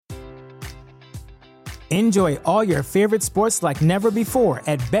Enjoy all your favorite sports like never before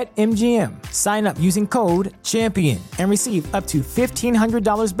at BetMGM. Sign up using code CHAMPION and receive up to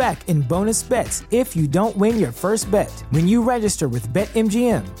 $1,500 back in bonus bets if you don't win your first bet. When you register with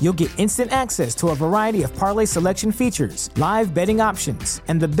BetMGM, you'll get instant access to a variety of parlay selection features, live betting options,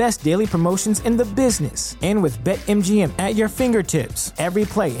 and the best daily promotions in the business. And with BetMGM at your fingertips, every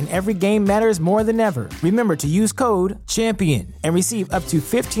play and every game matters more than ever. Remember to use code CHAMPION and receive up to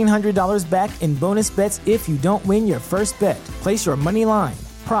 $1,500 back in bonus bets if you don't win your first bet. Place your money line,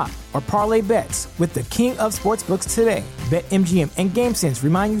 prop, or parlay bets with the king of sportsbooks today. BetMGM and GameSense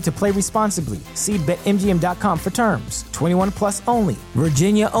remind you to play responsibly. See BetMGM.com for terms. 21 plus only.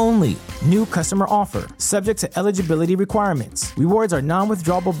 Virginia only. New customer offer. Subject to eligibility requirements. Rewards are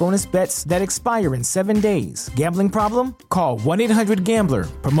non-withdrawable bonus bets that expire in 7 days. Gambling problem? Call 1-800-GAMBLER.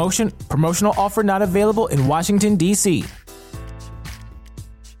 Promotional offer not available in Washington, D.C.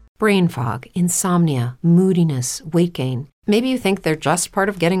 Brain fog, insomnia, moodiness, weight gain. Maybe you think they're just part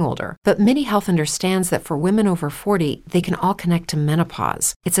of getting older, but MIDI Health understands that for women over 40, they can all connect to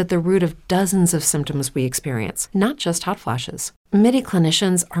menopause. It's at the root of dozens of symptoms we experience, not just hot flashes. MIDI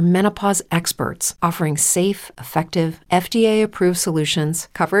clinicians are menopause experts, offering safe, effective, FDA-approved solutions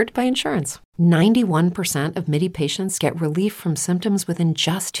covered by insurance. 91% of MIDI patients get relief from symptoms within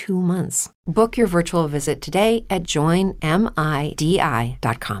just 2 months. Book your virtual visit today at joinmidi.com.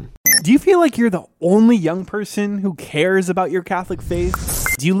 Do you feel like you're the only young person who cares about your Catholic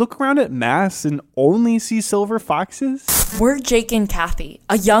faith? Do you look around at Mass and only see silver foxes? We're Jake and Kathy,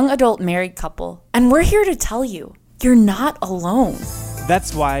 a young adult married couple, and we're here to tell you, you're not alone.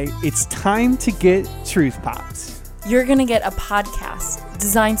 That's why it's time to get Truth Popped. You're going to get a podcast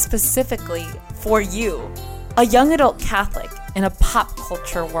designed specifically for you, a young adult Catholic in a pop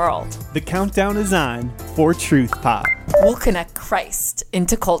culture world. The countdown is on for Truth Pop. We'll connect Christ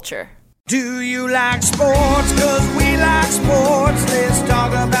into culture. Do you like sports? 'Cause we like sports. Let's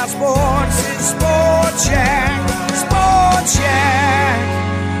talk about sports. It's Sport Yak. Sport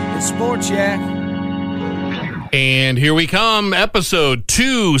Yak. It's Sport Yak. And here we come, episode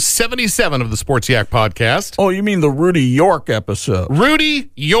 277 of the Sports Yak podcast. Oh, you mean the Rudy York episode?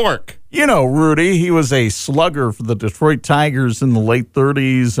 Rudy York. You know Rudy. He was a slugger for the Detroit Tigers in the late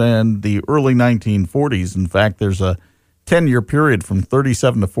 30s and the early 1940s. In fact, there's a 10-year period from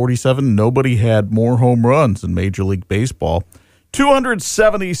 37 to 47. Nobody had more home runs in Major League Baseball.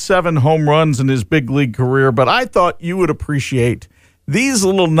 277 home runs in his big league career. But I thought you would appreciate these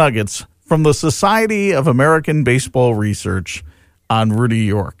little nuggets from the Society of American Baseball Research on Rudy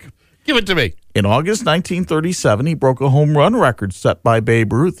York. Give it to me. In August 1937, he broke a home run record set by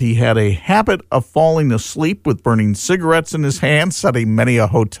Babe Ruth. He had a habit of falling asleep with burning cigarettes in his hand, setting many a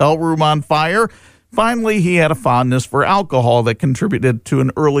hotel room on fire. Finally, he had a fondness for alcohol that contributed to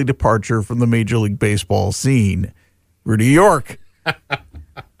an early departure from the Major League Baseball scene. Rudy York.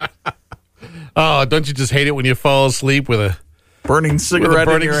 Oh, don't you just hate it when you fall asleep with a burning cigarette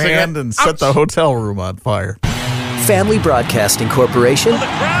in your hand and set the hotel room on fire? Family Broadcasting Corporation,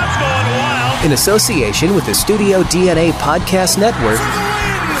 in association with the Studio DNA Podcast Network,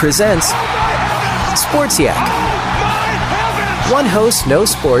 presents Sports Yak. One host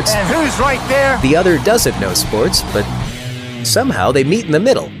knows sports, And who's right there? the other doesn't know sports, but somehow they meet in the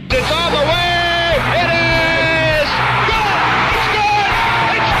middle. It's on the way! It is! Good! It's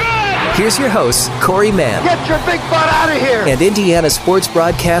good! It's good! Here's your host, Corey Mann, Get your big butt out of here! and Indiana Sports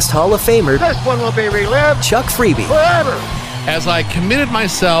Broadcast Hall of Famer, This one will be relived Chuck Freeby. forever! As I committed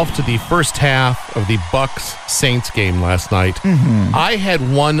myself to the first half of the Bucks-Saints game last night, I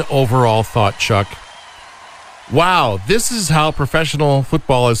had one overall thought, Chuck. Wow, this is how professional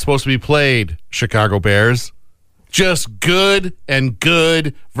football is supposed to be played, Chicago Bears. Just good and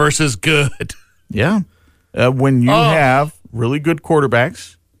good versus good. Yeah. When you have really good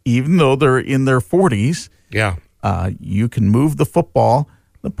quarterbacks, even though they're in their 40s, Yeah. you can move the football.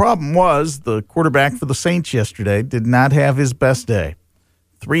 The problem was the quarterback for the Saints yesterday did not have his best day.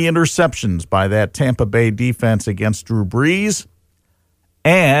 3 interceptions by that Tampa Bay defense against Drew Brees.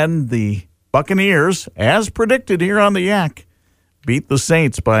 And the Buccaneers, as predicted here on the Yak, beat the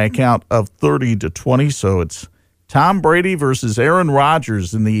Saints by a count of 30-20. So it's Tom Brady versus Aaron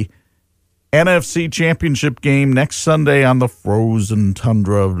Rodgers in the NFC Championship game next Sunday on the frozen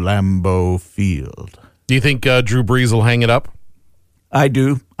tundra of Lambeau Field. Do you think Drew Brees will hang it up? I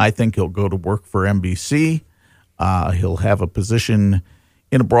do. I think he'll go to work for NBC. He'll have a position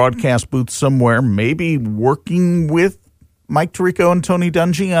in a broadcast booth somewhere, maybe working with Mike Tirico and Tony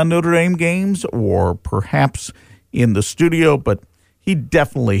Dungy on Notre Dame games, or perhaps in the studio, but he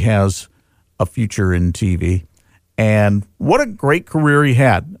definitely has a future in TV. And what a great career he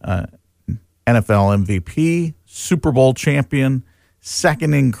had. NFL MVP, Super Bowl champion,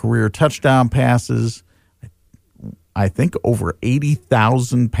 second in career touchdown passes, I think over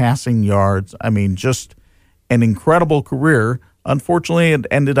 80,000 passing yards. I mean, just an incredible career. Unfortunately, it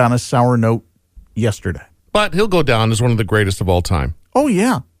ended on a sour note yesterday. But he'll go down as one of the greatest of all time. Oh,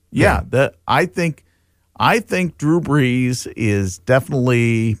 yeah. Yeah. I think Drew Brees is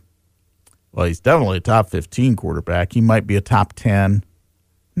definitely, well, he's definitely a top 15 quarterback. He might be a top 10.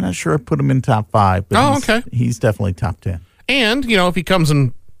 I'm not sure I put him in top 5, but he's definitely top 10. And, if he comes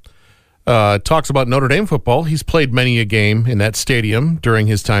and talks about Notre Dame football, he's played many a game in that stadium during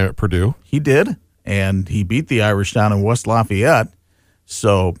his time at Purdue. He did, and he beat the Irish down in West Lafayette.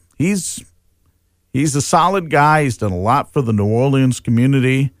 So he's a solid guy. He's done a lot for the New Orleans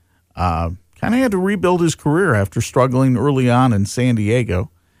community. Kind of had to rebuild his career after struggling early on in San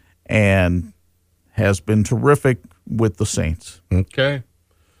Diego, and has been terrific with the Saints. Okay.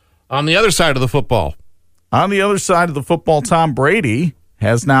 On the other side of the football. Tom Brady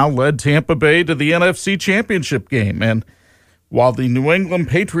has now led Tampa Bay to the NFC Championship game. And while the New England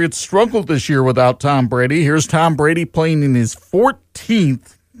Patriots struggled this year without Tom Brady, here's Tom Brady playing in his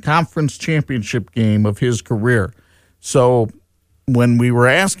 14th conference championship game of his career. So when we were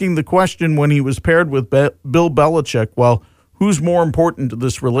asking the question when he was paired with Bill Belichick, well, who's more important to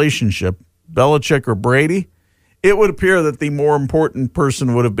this relationship, Belichick or Brady? It would appear that the more important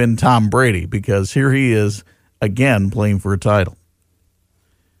person would have been Tom Brady, because here he is again playing for a title.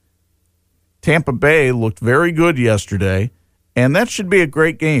 Tampa Bay looked very good yesterday, and that should be a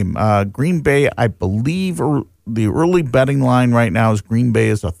great game. Green Bay, I believe, the early betting line right now is Green Bay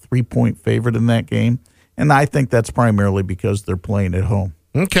is a 3-point favorite in that game, and I think that's primarily because they're playing at home.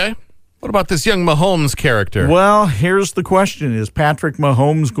 Okay. What about this young Mahomes character? Well, here's the question. Is Patrick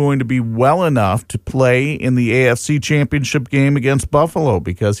Mahomes going to be well enough to play in the AFC Championship game against Buffalo?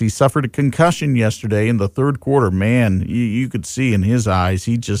 Because he suffered a concussion yesterday in the third quarter. Man, you could see in his eyes,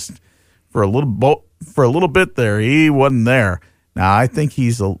 he just, for a little bit there, he wasn't there. Now, I think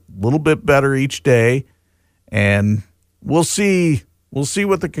he's a little bit better each day, and we'll see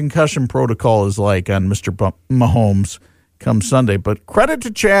what the concussion protocol is like on Mr. Mahomes come Sunday. But credit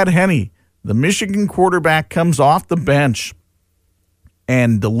to Chad Henne. The Michigan quarterback comes off the bench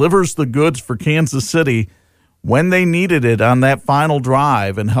and delivers the goods for Kansas City when they needed it on that final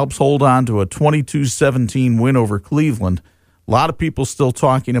drive and helps hold on to a 22-17 win over Cleveland. A lot of people still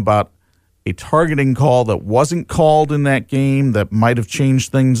talking about a targeting call that wasn't called in that game that might have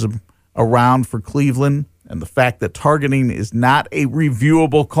changed things around for Cleveland, and the fact that targeting is not a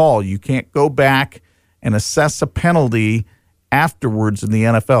reviewable call. You can't go back and assess a penalty afterwards in the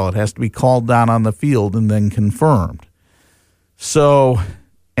NFL. It has to be called down on the field and then confirmed. So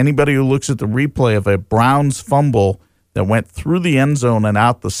anybody who looks at the replay of a Browns fumble that went through the end zone and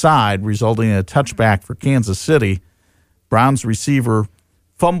out the side, resulting in a touchback for Kansas City, Browns receiver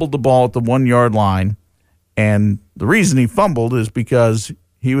fumbled the ball at the 1-yard line, and the reason he fumbled is because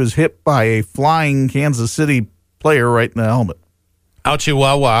he was hit by a flying Kansas City player right in the helmet. Ouchie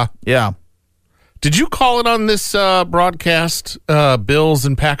wah wah. Yeah. Did you call it on this broadcast, Bills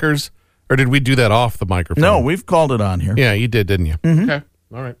and Packers, or did we do that off the microphone? No, we've called it on here. Yeah, you did, didn't you? Mm-hmm. Okay,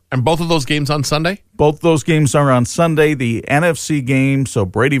 all right. And both of those games on Sunday? Both those games are on Sunday. The NFC game, so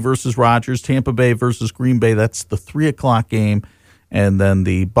Brady versus Rodgers, Tampa Bay versus Green Bay, that's the 3 o'clock game. And then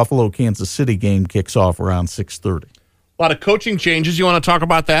the Buffalo-Kansas City game kicks off around 6:30. A lot of coaching changes. You want to talk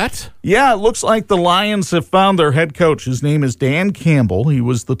about that? Yeah, it looks like the Lions have found their head coach. His name is Dan Campbell. He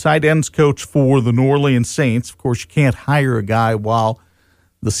was the tight ends coach for the New Orleans Saints. Of course, you can't hire a guy while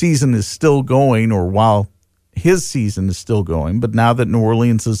the season is still going or while his season is still going. But now that New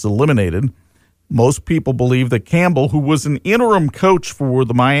Orleans is eliminated, most people believe that Campbell, who was an interim coach for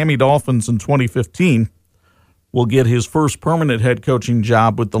the Miami Dolphins in 2015, will get his first permanent head coaching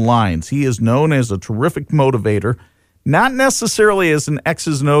job with the Lions. He is known as a terrific motivator, not necessarily as an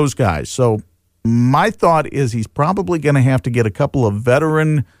X's and O's guy. So my thought is he's probably going to have to get a couple of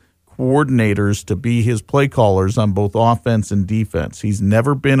veteran coordinators to be his play callers on both offense and defense. He's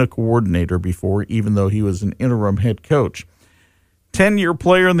never been a coordinator before, even though he was an interim head coach. 10-year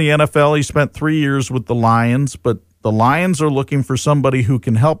player in the NFL. He spent 3 years with the Lions, but the Lions are looking for somebody who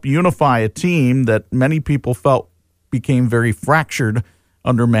can help unify a team that many people felt became very fractured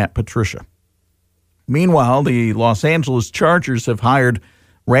under Matt Patricia. Meanwhile, the Los Angeles Chargers have hired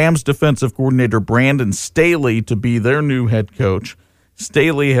Rams defensive coordinator Brandon Staley to be their new head coach.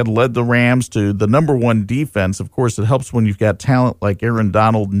 Staley had led the Rams to the number 1 defense. Of course, it helps when you've got talent like Aaron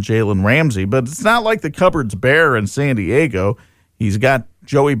Donald and Jalen Ramsey, but it's not like the cupboard's bare in San Diego. He's got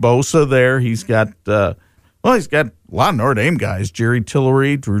Joey Bosa there. He's got a lot of Notre Dame guys, Jerry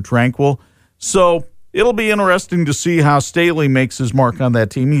Tillery, Drew Tranquill. So it'll be interesting to see how Staley makes his mark on that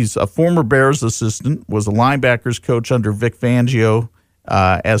team. He's a former Bears assistant, was a linebackers coach under Vic Fangio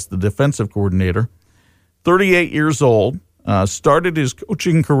as the defensive coordinator. 38 years old, started his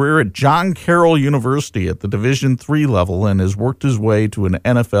coaching career at John Carroll University at the Division III level and has worked his way to an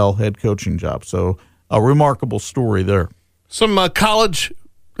NFL head coaching job. So a remarkable story there. Some college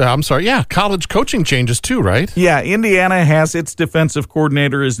coaching changes too, right? Yeah, Indiana has its defensive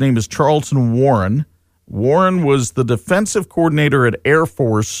coordinator. His name is Charlton Warren. Warren was the defensive coordinator at Air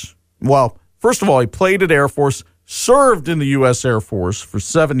Force. Well, first of all, he played at Air Force, served in the U.S. Air Force for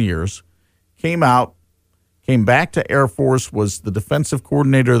 7 years, came back to Air Force, was the defensive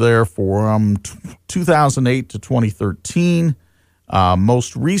coordinator there from 2008 to 2013.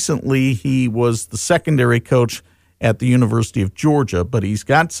 Most recently, he was the secondary coach at the University of Georgia, but he's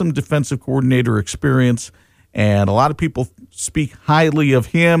got some defensive coordinator experience, and a lot of people speak highly of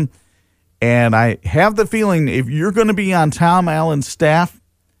him. And I have the feeling if you're going to be on Tom Allen's staff,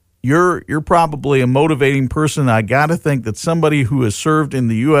 you're probably a motivating person. I got to think that somebody who has served in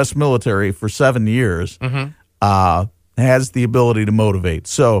the U.S. military for 7 years has the ability to motivate.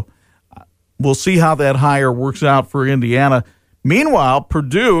 So we'll see how that hire works out for Indiana. Meanwhile,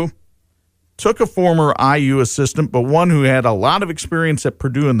 Purdue took a former IU assistant, but one who had a lot of experience at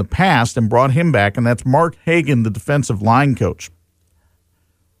Purdue in the past and brought him back, and that's Mark Hagan, the defensive line coach.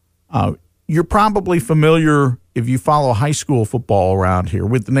 You're probably familiar, if you follow high school football around here,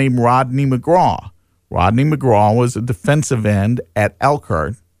 with the name Rodney McGraw. Rodney McGraw was a defensive end at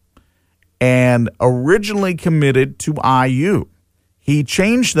Elkhart and originally committed to IU. He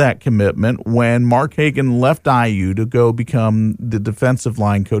changed that commitment when Mark Hagan left IU to go become the defensive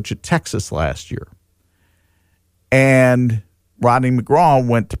line coach at Texas last year. And Rodney McGraw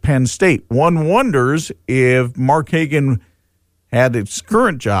went to Penn State. One wonders if Mark Hagan had his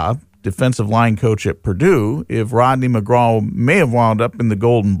current job, defensive line coach at Purdue, if Rodney McGraw may have wound up in the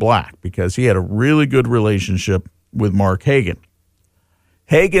gold and black because he had a really good relationship with Mark Hagan.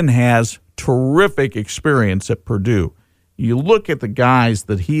 Hagan has terrific experience at Purdue. You look at the guys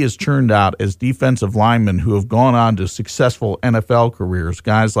that he has churned out as defensive linemen who have gone on to successful NFL careers,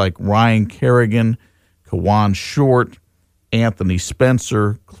 guys like Ryan Kerrigan, Kawan Short, Anthony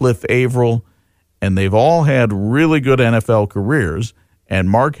Spencer, Cliff Averill, and they've all had really good NFL careers. And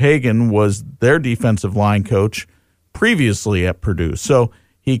Mark Hagan was their defensive line coach previously at Purdue. So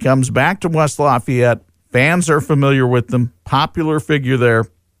he comes back to West Lafayette. Fans are familiar with them. Popular figure there.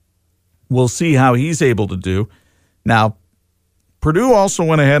 We'll see how he's able to do. Now, Purdue also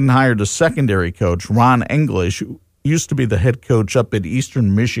went ahead and hired a secondary coach, Ron English, who used to be the head coach up at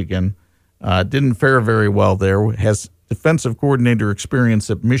Eastern Michigan. Didn't fare very well there. Has defensive coordinator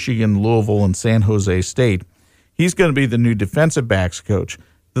experience at Michigan, Louisville, and San Jose State. He's going to be the new defensive backs coach.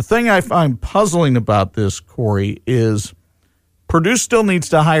 The thing I find puzzling about this, Corey, is Purdue still needs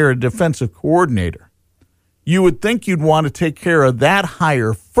to hire a defensive coordinator. You would think you'd want to take care of that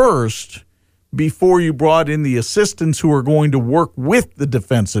hire first before you brought in the assistants who are going to work with the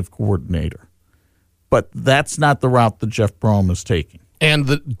defensive coordinator. But that's not the route that Jeff Brom is taking.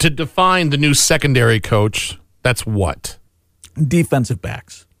 And to define the new secondary coach, that's what? Defensive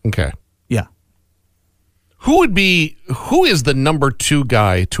backs. Okay. Yeah. Who is the number 2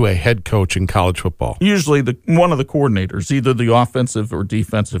 guy to a head coach in college football? Usually one of the coordinators, either the offensive or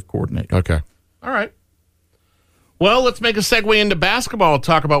defensive coordinator. Okay. All right. Well, let's make a segue into basketball and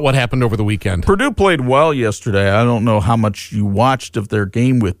talk about what happened over the weekend. Purdue played well yesterday. I don't know how much you watched of their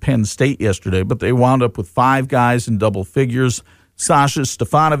game with Penn State yesterday, but they wound up with 5 guys in double figures. Sasha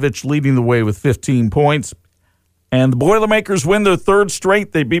Stefanovic leading the way with 15 points. And the Boilermakers win their 3rd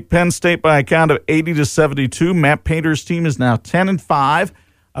straight. They beat Penn State by a count of 80-72. Matt Painter's team is now 10-5.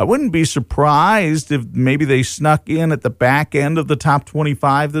 I wouldn't be surprised if maybe they snuck in at the back end of the top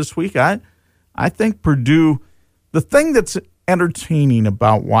 25 this week. I think Purdue, the thing that's entertaining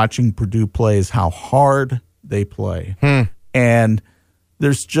about watching Purdue play is how hard they play. And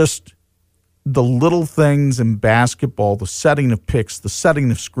there's just the little things in basketball, the setting of picks, the setting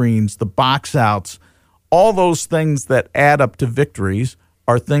of screens, the box outs, all those things that add up to victories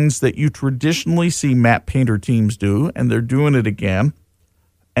are things that you traditionally see Matt Painter teams do, and they're doing it again.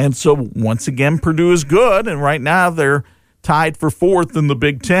 And so, once again, Purdue is good, and right now they're tied for 4th in the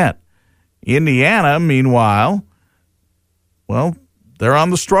Big Ten. Indiana, meanwhile, well, they're on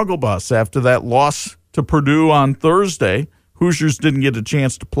the struggle bus after that loss to Purdue on Thursday. Hoosiers didn't get a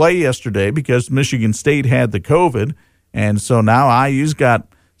chance to play yesterday because Michigan State had the COVID, and so now IU's got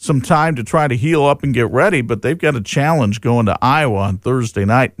some time to try to heal up and get ready, but they've got a challenge going to Iowa on Thursday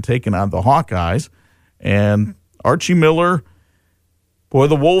night and taking on the Hawkeyes. And Archie Miller, Boy,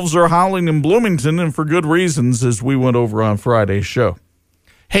 the Wolves are howling in Bloomington, and for good reasons, as we went over on Friday's show.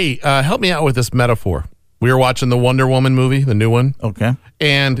 Hey, help me out with this metaphor. We were watching the Wonder Woman movie, the new one. Okay.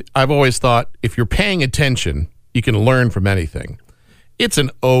 And I've always thought if you're paying attention, you can learn from anything. It's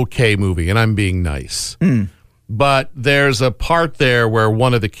an okay movie, and I'm being nice. But there's a part there where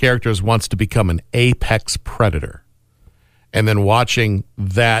one of the characters wants to become an apex predator. And then watching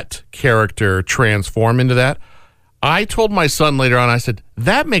that character transform into that, I told my son later on, I said,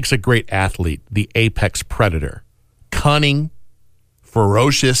 that makes a great athlete, the apex predator. Cunning,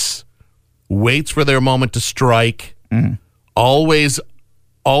 ferocious, waits for their moment to strike, always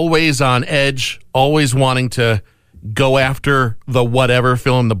on edge, always wanting to go after the whatever,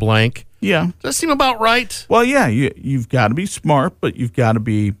 fill in the blank. Yeah. Does that seem about right? Well, yeah, you've got to be smart, but you've got to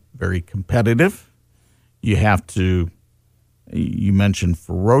be very competitive. You have to, you mentioned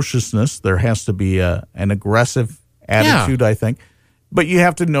ferociousness. There has to be an aggressive attitude, I think. But you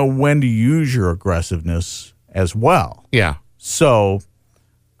have to know when to use your aggressiveness as well. Yeah. So,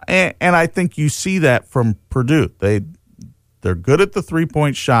 and I think you see that from Purdue. They're good at the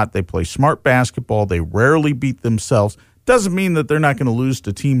three-point shot. They play smart basketball. They rarely beat themselves. Doesn't mean that they're not going to lose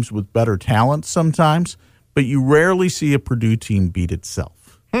to teams with better talent sometimes, but you rarely see a Purdue team beat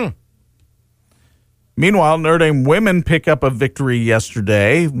itself. Meanwhile, Notre Dame women pick up a victory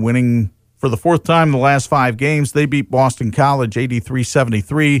yesterday, winning for the fourth time in the last 5 games. They beat Boston College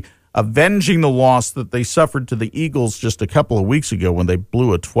 83-73, avenging the loss that they suffered to the Eagles just a couple of weeks ago when they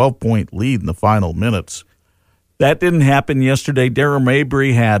blew a 12-point lead in the final minutes. That didn't happen yesterday. Dara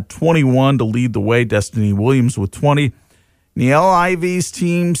Mabry had 21 to lead the way. Destiny Williams with 20. Niele Ivy's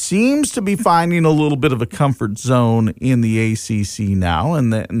team seems to be finding a little bit of a comfort zone in the ACC now,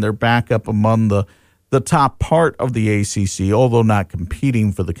 and they're back up among the top part of the ACC, although not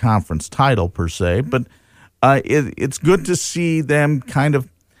competing for the conference title per se. But it's good to see them kind of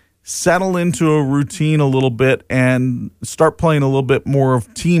settle into a routine a little bit and start playing a little bit more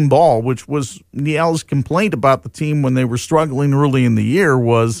of team ball, which was Niele's complaint about the team when they were struggling early in the year,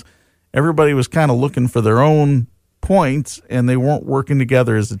 was everybody was kind of looking for their own points and they weren't working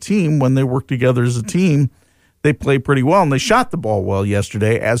together as a team. When they worked together as a team, they played pretty well, and they shot the ball well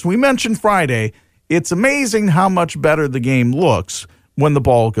yesterday. As we mentioned Friday, it's amazing how much better the game looks when the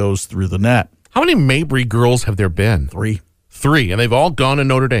ball goes through the net. How many Mabry girls have there been? 3. 3, and they've all gone to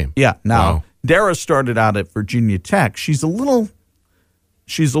Notre Dame. Yeah. Now, Wow. Dara started out at Virginia Tech. She's a little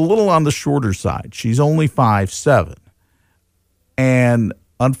on the shorter side. She's only 5'7". And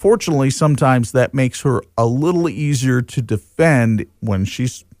unfortunately, sometimes that makes her a little easier to defend when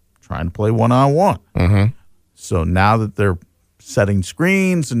she's trying to play one-on-one. So now that they're setting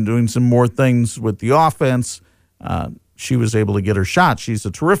screens and doing some more things with the offense, she was able to get her shot. She's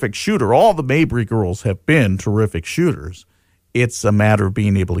a terrific shooter. All the Mabry girls have been terrific shooters. It's a matter of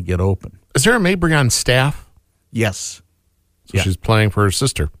being able to get open. Is there a Mabry on staff? Yes. So she's playing for her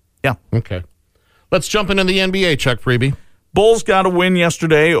sister. Yeah. Okay. Let's jump into the NBA, Chuck Freebie. Bulls got a win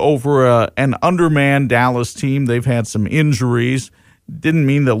yesterday over an undermanned Dallas team. They've had some injuries. Didn't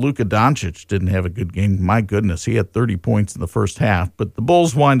mean that Luka Doncic didn't have a good game. My goodness, he had 30 points in the first half. But the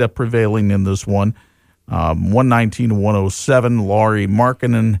Bulls wind up prevailing in this one, 119-107. Lauri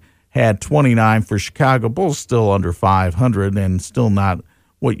Markkanen had 29 for Chicago. Bulls still under 500 and still not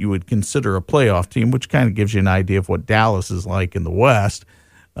what you would consider a playoff team, which kind of gives you an idea of what Dallas is like in the West.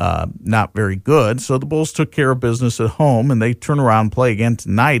 Not very good. So the Bulls took care of business at home, and they turn around and play again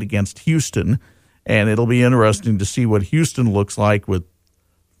tonight against Houston. And it'll be interesting to see what Houston looks like with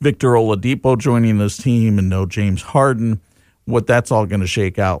Victor Oladipo joining this team and no James Harden, what that's all going to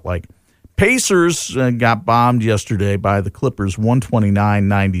shake out like. Pacers got bombed yesterday by the Clippers,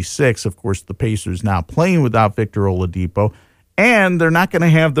 129-96. Of course, the Pacers now playing without Victor Oladipo, and they're not going to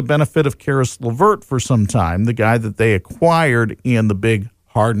have the benefit of Karis LeVert for some time, the guy that they acquired in the big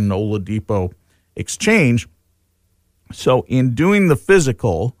Harden-Oladipo exchange. So in doing the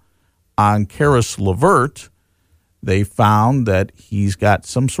physical on Karis LeVert, they found that he's got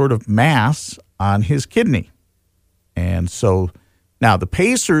some sort of mass on his kidney. And so now the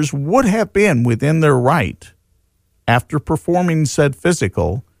Pacers would have been within their right, after performing said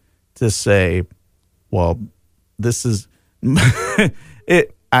physical, to say, well, this is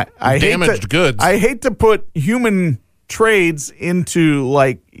it. I damaged goods. I hate to put human trades into,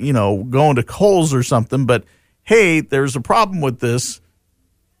 like, you know, going to Kohl's or something, but hey, there's a problem with this.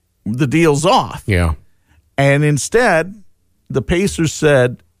 The deal's off. Yeah. And instead, the Pacers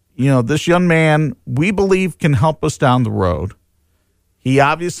said, you know, this young man, we believe, can help us down the road. He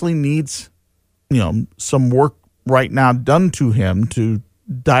obviously needs, you know, some work right now done to him to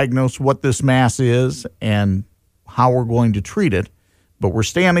diagnose what this mass is and how we're going to treat it. but we're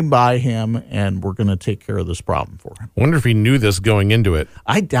standing by him, and we're going to take care of this problem for him. I wonder if he knew this going into it.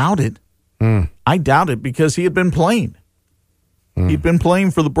 I doubt it. I doubt it because he had been playing. He'd been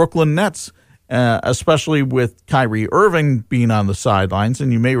playing for the Brooklyn Nets, especially with Kyrie Irving being on the sidelines.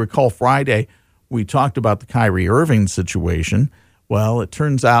 And you may recall Friday we talked about the Kyrie Irving situation. Well, it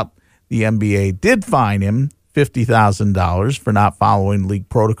turns out the NBA did fine him $50,000 for not following league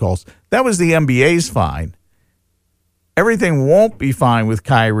protocols. That was the NBA's fine. Everything won't be fine with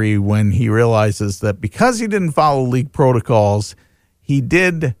Kyrie when he realizes that because he didn't follow league protocols, he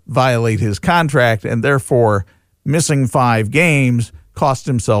did violate his contract, and therefore missing 5 games cost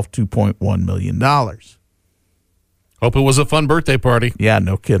himself $2.1 million. Hope it was a fun birthday party. Yeah,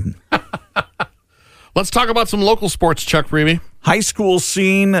 no kidding. Let's talk about some local sports, Chuck Reeby. High school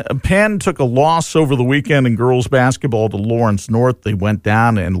scene. Penn took a loss over the weekend in girls basketball to Lawrence North. They went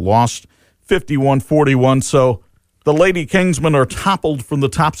down and lost 51-41. So the Lady Kingsmen are toppled from the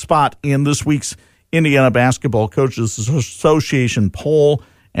top spot in this week's Indiana Basketball Coaches Association poll,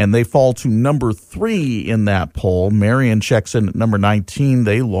 and they fall to number 3 in that poll. Marion checks in at number 19.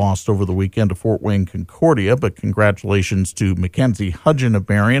 They lost over the weekend to Fort Wayne Concordia, but congratulations to Mackenzie Hudgen of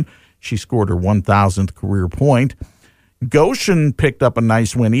Marion. She scored her 1,000th career point. Goshen picked up a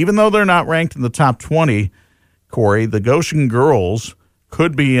nice win. Even though they're not ranked in the top 20, Corey, the Goshen girls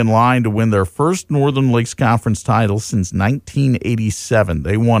could be in line to win their first Northern Lakes Conference title since 1987.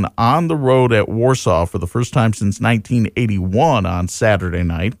 They won on the road at Warsaw for the first time since 1981 on Saturday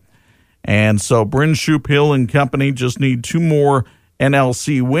night. And so Bryn Shoup Hill and company just need 2 more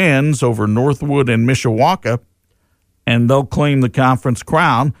NLC wins over Northwood and Mishawaka, and they'll claim the conference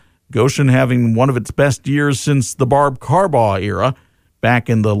crown. Goshen having one of its best years since the Barb Carbaugh era back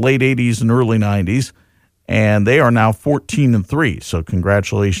in the late 80s and early 90s. And they are now 14-3. So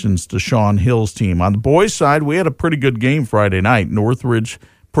congratulations to Sean Hill's team. On the boys' side, we had a pretty good game Friday night. Northridge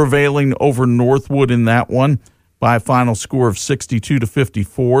prevailing over Northwood in that one by a final score of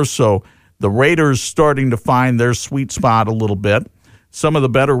 62-54. So the Raiders starting to find their sweet spot a little bit. Some of the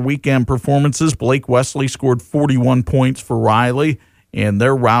better weekend performances. Blake Wesley scored 41 points for Riley in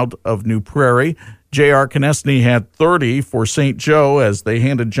their rout of New Prairie. J.R. Konechny had 30 for St. Joe as they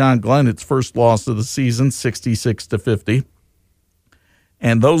handed John Glenn its first loss of the season, 66-50.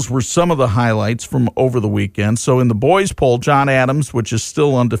 And those were some of the highlights from over the weekend. So in the boys' poll, John Adams, which is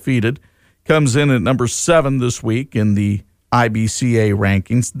still undefeated, comes in at number 7 this week in the IBCA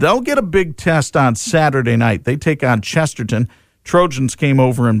rankings. They'll get a big test on Saturday night. They take on Chesterton. Trojans came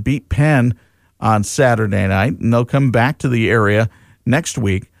over and beat Penn on Saturday night, and they'll come back to the area next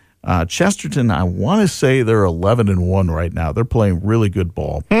week. Chesterton, I want to say they're 11-1 right now. They're playing really good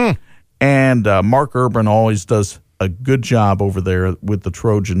ball. And Mark Urban always does a good job over there with the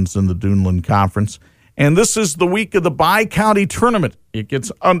Trojans in the Duneland Conference. And this is the week of the Bi-County Tournament. It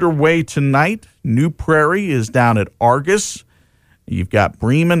gets underway tonight. New Prairie is down at Argus. You've got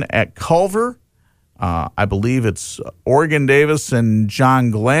Bremen at Culver. I believe it's Oregon Davis and John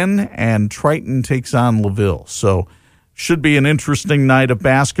Glenn, and Triton takes on LaVille. So should be an interesting night of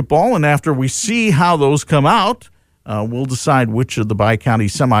basketball, and after we see how those come out, we'll decide which of the Bi-County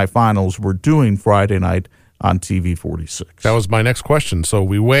semifinals we're doing Friday night on TV 46. That was my next question, so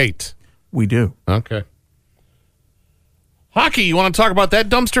we wait. We do. Okay. Hockey, you want to talk about that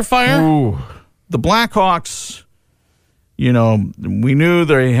dumpster fire? Ooh. The Blackhawks, you know, we knew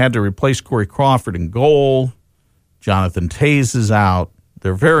they had to replace Corey Crawford in goal. Jonathan Toews is out.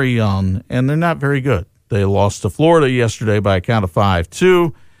 They're very young, and they're not very good. They lost to Florida yesterday by a count of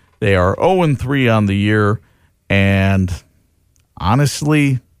 5-2. They are 0-3 on the year, and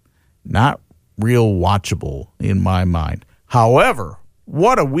honestly, not real watchable in my mind. However,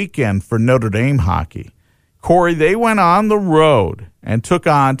 what a weekend for Notre Dame hockey. Corey, they went on the road and took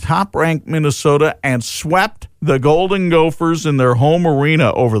on top-ranked Minnesota and swept the Golden Gophers in their home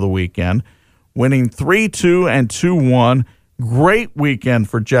arena over the weekend, winning 3-2 and 2-1. Great weekend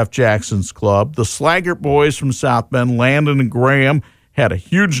for Jeff Jackson's club. The Slaggert boys from South Bend, Landon and Graham, had a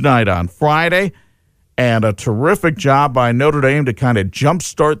huge night on Friday, and a terrific job by Notre Dame to kind of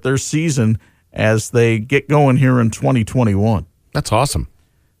jumpstart their season as they get going here in 2021. That's awesome.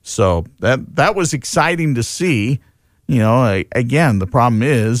 So that was exciting to see. You know, again, the problem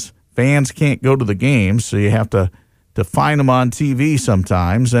is fans can't go to the games, so you have to find them on TV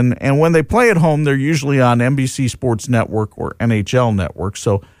sometimes. And when they play at home, they're usually on NBC Sports Network or NHL Network.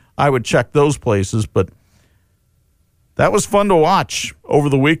 So I would check those places. But that was fun to watch over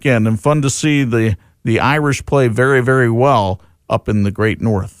the weekend and fun to see the Irish play very, very well up in the Great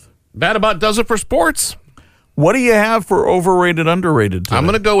North. That about does it for sports. What do you have for overrated, underrated today? I'm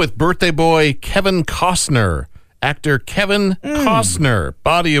going to go with birthday boy Kevin Costner Actor Kevin Costner,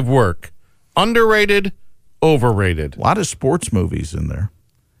 body of work. Underrated, overrated. A lot of sports movies in there.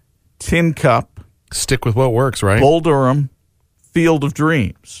 Tin Cup. Stick with what works, right? Bull Durham. Field of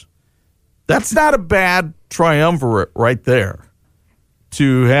Dreams. That's not a bad triumvirate right there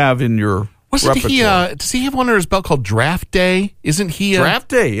to have in your repertoire. Does he have one under his belt called Draft Day? Isn't he? Draft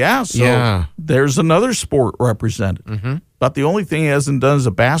Day, yeah. So there's another sport represented. Mm-hmm. But the only thing he hasn't done is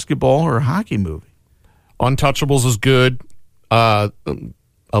a basketball or a hockey movie. Untouchables is good. A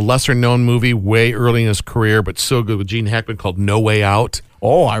lesser-known movie way early in his career, but so good with Gene Hackman called No Way Out.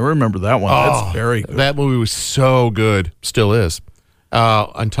 Oh, I remember that one. That's very good. That movie was so good. Still is.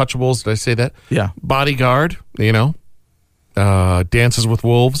 Untouchables, did I say that? Yeah. Bodyguard, Dances with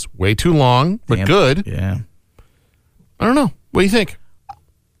Wolves, way too long, but good. Yeah. I don't know. What do you think?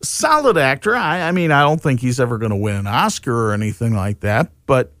 Solid actor. I mean, I don't think he's ever going to win an Oscar or anything like that,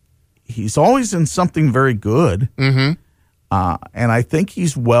 but he's always in something very good. Mm-hmm. And I think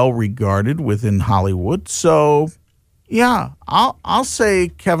he's well regarded within Hollywood. So, yeah, I'll say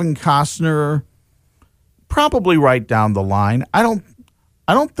Kevin Costner probably right down the line. I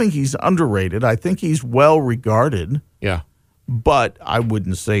don't think he's underrated. I think he's well regarded. Yeah. But I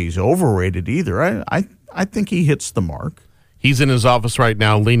wouldn't say he's overrated either. I think he hits the mark. He's in his office right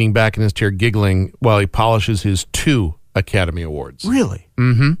now, leaning back in his chair, giggling while he polishes his 2 Academy Awards. Really?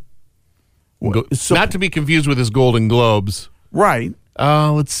 Mm-hmm. So, not to be confused with his Golden Globes. Right.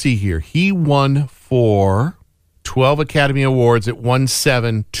 Let's see here. He won for 12 Academy Awards. It won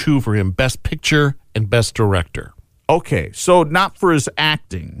 7, 2 for him. Best Picture and Best Director. Okay, so not for his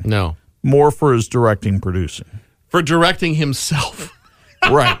acting. No. More for his directing, producing. For directing himself.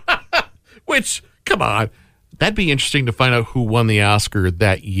 Right. Which, come on. That'd be interesting to find out who won the Oscar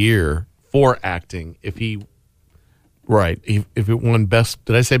that year for acting. If he... Right. If it won best...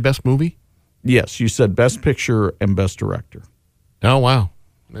 Did I say best movie? Yes, you said Best Picture and Best Director. Oh, wow.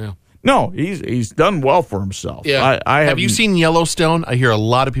 Yeah. No, he's done well for himself. Yeah. Have you seen Yellowstone? I hear a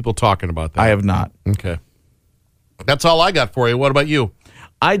lot of people talking about that. I have not. Okay. That's all I got for you. What about you?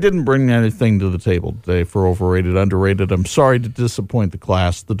 I didn't bring anything to the table today for overrated, underrated. I'm sorry to disappoint the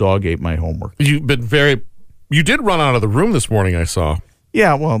class. The dog ate my homework. You did run out of the room this morning, I saw.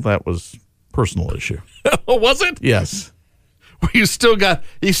 Yeah, well, that was a personal issue. Oh, was it? Yes. Well, you still got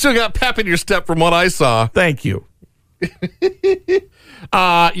pep in your step from what I saw. Thank you.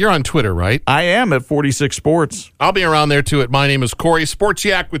 You're on Twitter, right? I am at 46 Sports. I'll be around there too. My name is Corey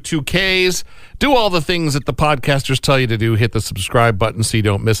Sportsyak with 2 Ks. Do all the things that the podcasters tell you to do. Hit the subscribe button so you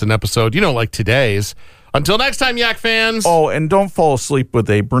don't miss an episode. Like today's. Until next time, Yak fans. Oh, and don't fall asleep with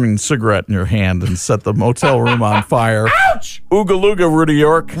a burning cigarette in your hand and set the motel room on fire. Ouch! Ooga looga, Rudy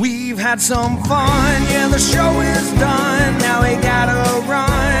York. We've had some fun, yeah, the show is done. Now we gotta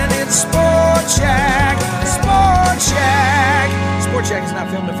run. It's Sport Shack. Sport Shack. Sport Shack is not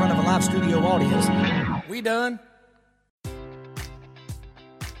filmed in front of a live studio audience. We done?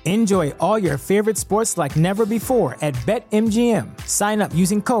 Enjoy all your favorite sports like never before at BetMGM. Sign up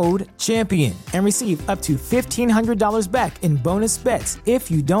using code CHAMPION and receive up to $1,500 back in bonus bets if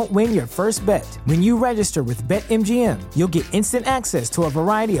you don't win your first bet. When you register with BetMGM, you'll get instant access to a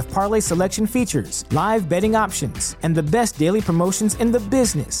variety of parlay selection features, live betting options, and the best daily promotions in the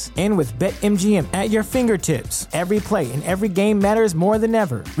business. And with BetMGM at your fingertips, every play and every game matters more than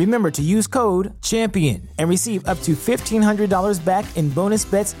ever. Remember to use code CHAMPION and receive up to $1,500 back in bonus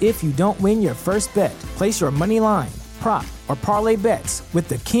bets if you don't win your first bet. Place your money line, prop, or parlay bets with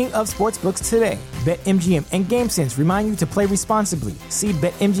the king of sportsbooks today. BetMGM and GameSense remind you to play responsibly. See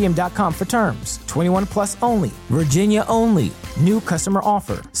BetMGM.com for terms. 21 plus only. Virginia only. New customer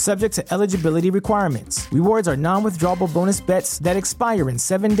offer. Subject to eligibility requirements. Rewards are non-withdrawable bonus bets that expire in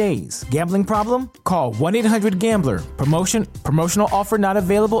 7 days. Gambling problem? Call 1-800-GAMBLER. Promotional offer not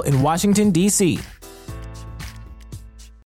available in Washington, D.C.